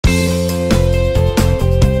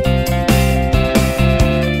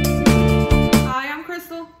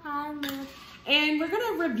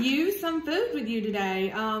some food with you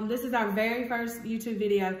today. This is our very first YouTube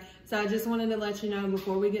video, so I just wanted to let you know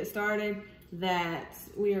before we get started that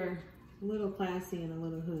we are a little classy and a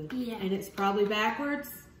little hood. Yeah. And it's probably backwards.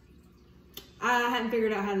 I haven't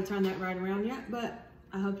figured out how to turn that right around yet, but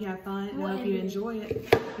I hope you have fun and I hope you enjoy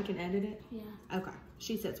it. We can edit it? Yeah. Okay.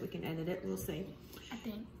 She says we can edit it. We'll see. I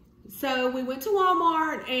think. So we went to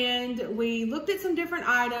Walmart and we looked at some different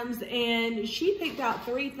items, and she picked out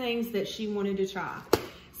 3 things that she wanted to try.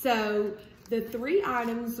 So the 3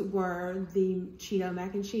 items were the Cheeto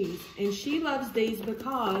Mac and Cheese, and she loves these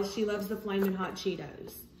because she loves the Flamin' Hot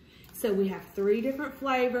Cheetos. So we have 3 different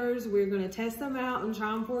flavors. We're gonna test them out and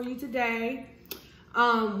try them for you today.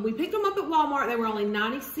 We picked them up at Walmart. They were only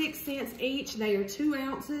 96 cents each. They are 2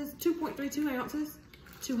 ounces, 2.32 ounces,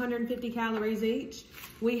 250 calories each.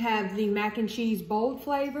 We have the mac and cheese bold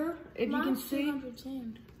flavor, if you can see.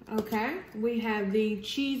 210. Okay. We have the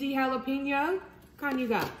cheesy jalapeno. What kind you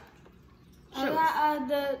got? I got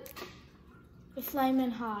the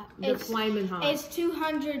Flamin' Hot. The Flamin' Hot. It's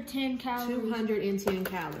 210 calories. 210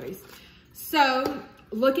 calories. So,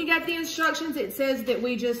 looking at the instructions, it says that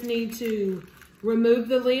we just need to remove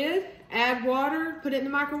the lid, add water, put it in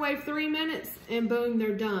the microwave 3 minutes, and boom,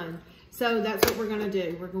 they're done. So that's what we're gonna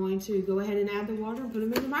do. We're going to go ahead and add the water and put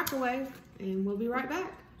them in the microwave, and we'll be right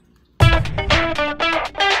back.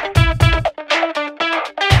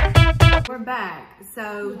 We're back.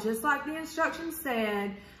 So just like the instructions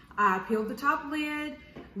said, I peeled the top lid,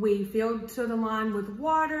 we filled to the line with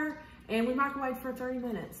water, and we microwaved for 30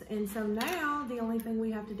 minutes. And so now the only thing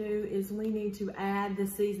we have to do is we need to add the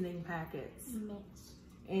seasoning packets.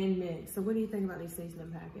 Mix. So what do you think about these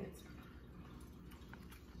seasoning packets?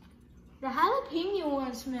 The jalapeno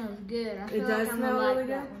one smells good. I feel it does like smell like really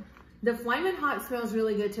good. The Flamin' Hot smells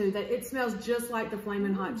really good too. It smells just like the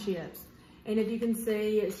Flamin' Hot chips. And if you can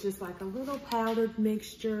see, it's just like a little powdered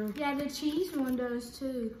mixture. Yeah, the cheese one does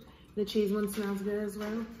too. The cheese one smells good as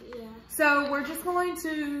well. Yeah. So we're just going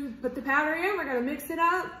to put the powder in. We're going to mix it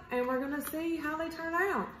up, and we're going to see how they turn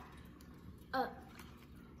out.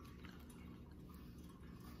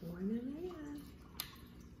 Pouring it in.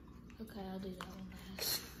 Okay, I'll do that one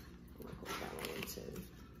last. I'll put that one too.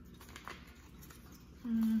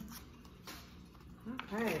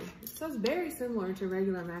 Okay, so it's very similar to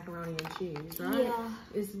regular macaroni and cheese, right? Yeah.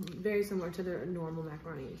 It's very similar to the normal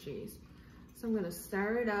macaroni and cheese. So I'm gonna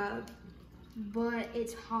stir it up. But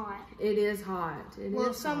it's hot. It is hot.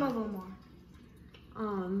 Well, some of them are.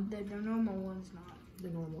 The normal ones not. The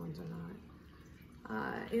normal ones are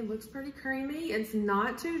not. It looks pretty creamy. It's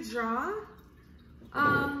not too dry.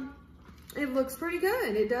 It looks pretty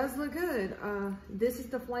good. It does look good. This is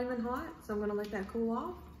the Flamin' Hot, so I'm gonna let that cool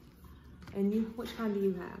off. And you, which kind do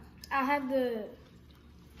you have? I have the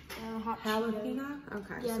hot jalapeno.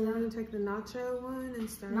 Okay, yeah, so we're gonna take the nacho one and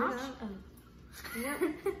stir it up. Yep.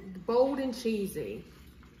 Bold and cheesy.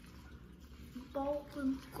 Bold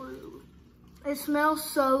and good. It smells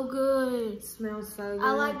so good. It smells so good.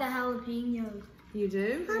 I like the jalapeno. You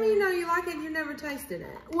do? How do you know you like it and you've never tasted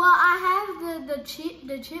it? Well, I have the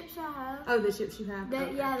chips I have. Oh, the chips you have?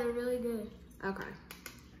 Okay. Yeah, they're really good. Okay.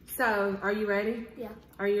 So, are you ready? Yeah.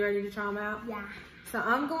 Are you ready to try them out? Yeah. So,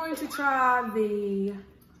 I'm going to try the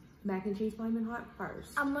mac and cheese Flamin' Hot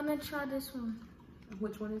first. I'm going to try this one.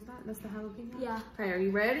 Which one is that? That's the jalapeno? Yeah. Okay, are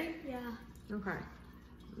you ready? Yeah. Okay.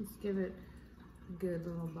 Let's give it a good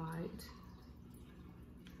little bite.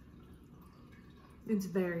 It's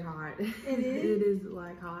very hot. It is? It is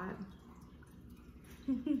like hot.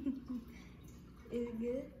 Is it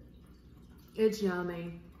good? It's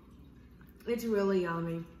yummy. It's really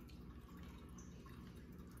yummy.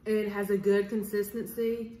 It has a good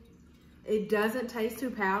consistency. It doesn't taste too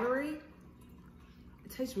powdery. It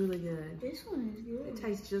tastes really good. This one is good. It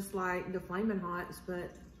tastes just like the Flamin' Hots, but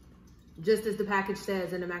just as the package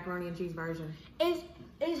says in the macaroni and cheese version.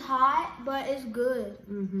 It's hot, but it's good.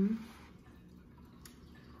 Mm-hmm.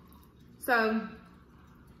 So,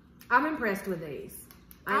 I'm impressed with these.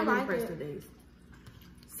 I'm impressed with these.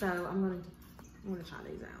 So, I'm gonna try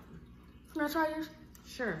these out. Can I try yours?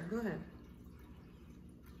 Sure, go ahead.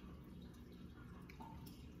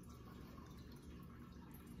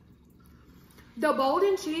 The bold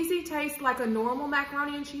and cheesy tastes like a normal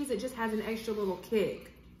macaroni and cheese. It just has an extra little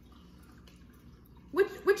kick,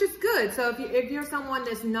 which is good. So if you're someone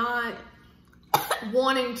that's not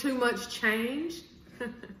wanting too much change,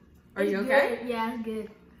 are you okay? Good. Yeah, it's good.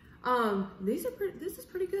 This is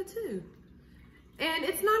pretty good too, and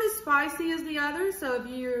it's not as spicy as the others. So if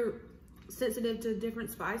you're sensitive to different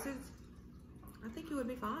spices, I think you would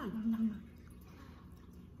be fine.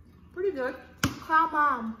 Pretty good. Try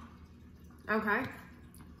mine. Okay.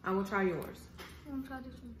 I will try yours. I'm gonna try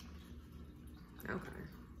this one. Okay.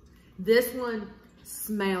 This one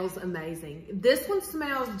smells amazing. This one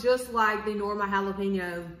smells just like the normal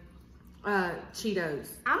jalapeno Cheetos.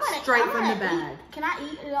 Straight from the bag. Can I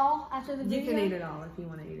eat it all after the video? You can eat it all if you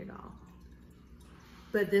want to eat it all.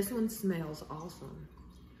 But this one smells awesome.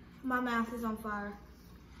 My mouth is on fire.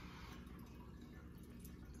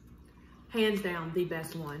 Hands down, the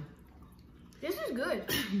best one. This is good.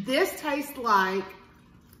 This tastes like,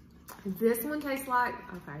 this one tastes like,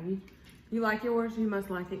 okay, you like yours? You must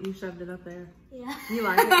like it. You shoved it up there. Yeah. You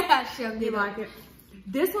like it? I shoved it You like it?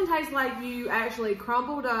 This one tastes like you actually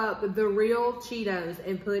crumbled up the real Cheetos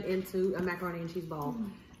and put into a macaroni and cheese ball.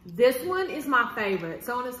 This one is my favorite.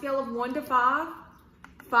 So on a scale of 1 to 5,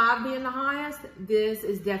 5 being the highest, this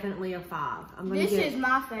is definitely a 5. This is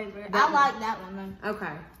my favorite. I like that one though.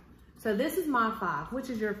 Okay. So this is my 5. Which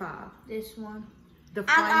is your 5? This one.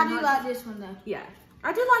 I do like this one though. Yeah.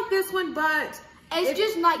 I do like this one, but it's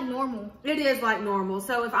just like normal. It is like normal.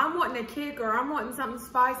 So if I'm wanting a kick or I'm wanting something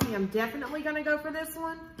spicy, I'm definitely going to go for this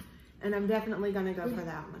one. And I'm definitely going to go for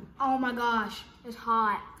that one. Oh my gosh. It's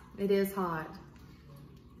hot. It is hot.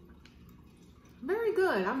 Very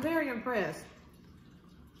good. I'm very impressed.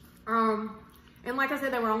 And like I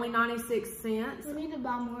said, they were only 96 cents. We need to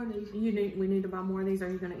buy more of these. We need to buy more of these. Are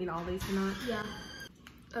you going to eat all these tonight? Yeah.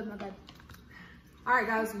 Oh my God. All right,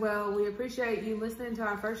 guys. Well, we appreciate you listening to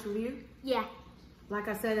our first review. Yeah. Like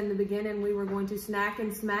I said in the beginning, we were going to snack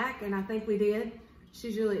and smack, and I think we did.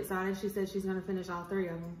 She's really excited. She said she's going to finish all 3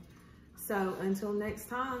 of them. So until next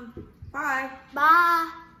time, bye. Bye.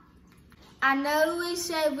 I know we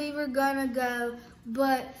said we were going to go,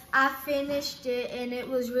 but I finished it, and it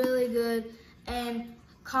was really good. And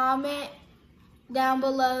comment down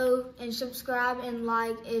below and subscribe and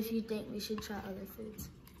like if you think we should try other foods.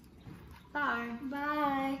 Bye.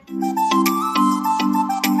 Bye.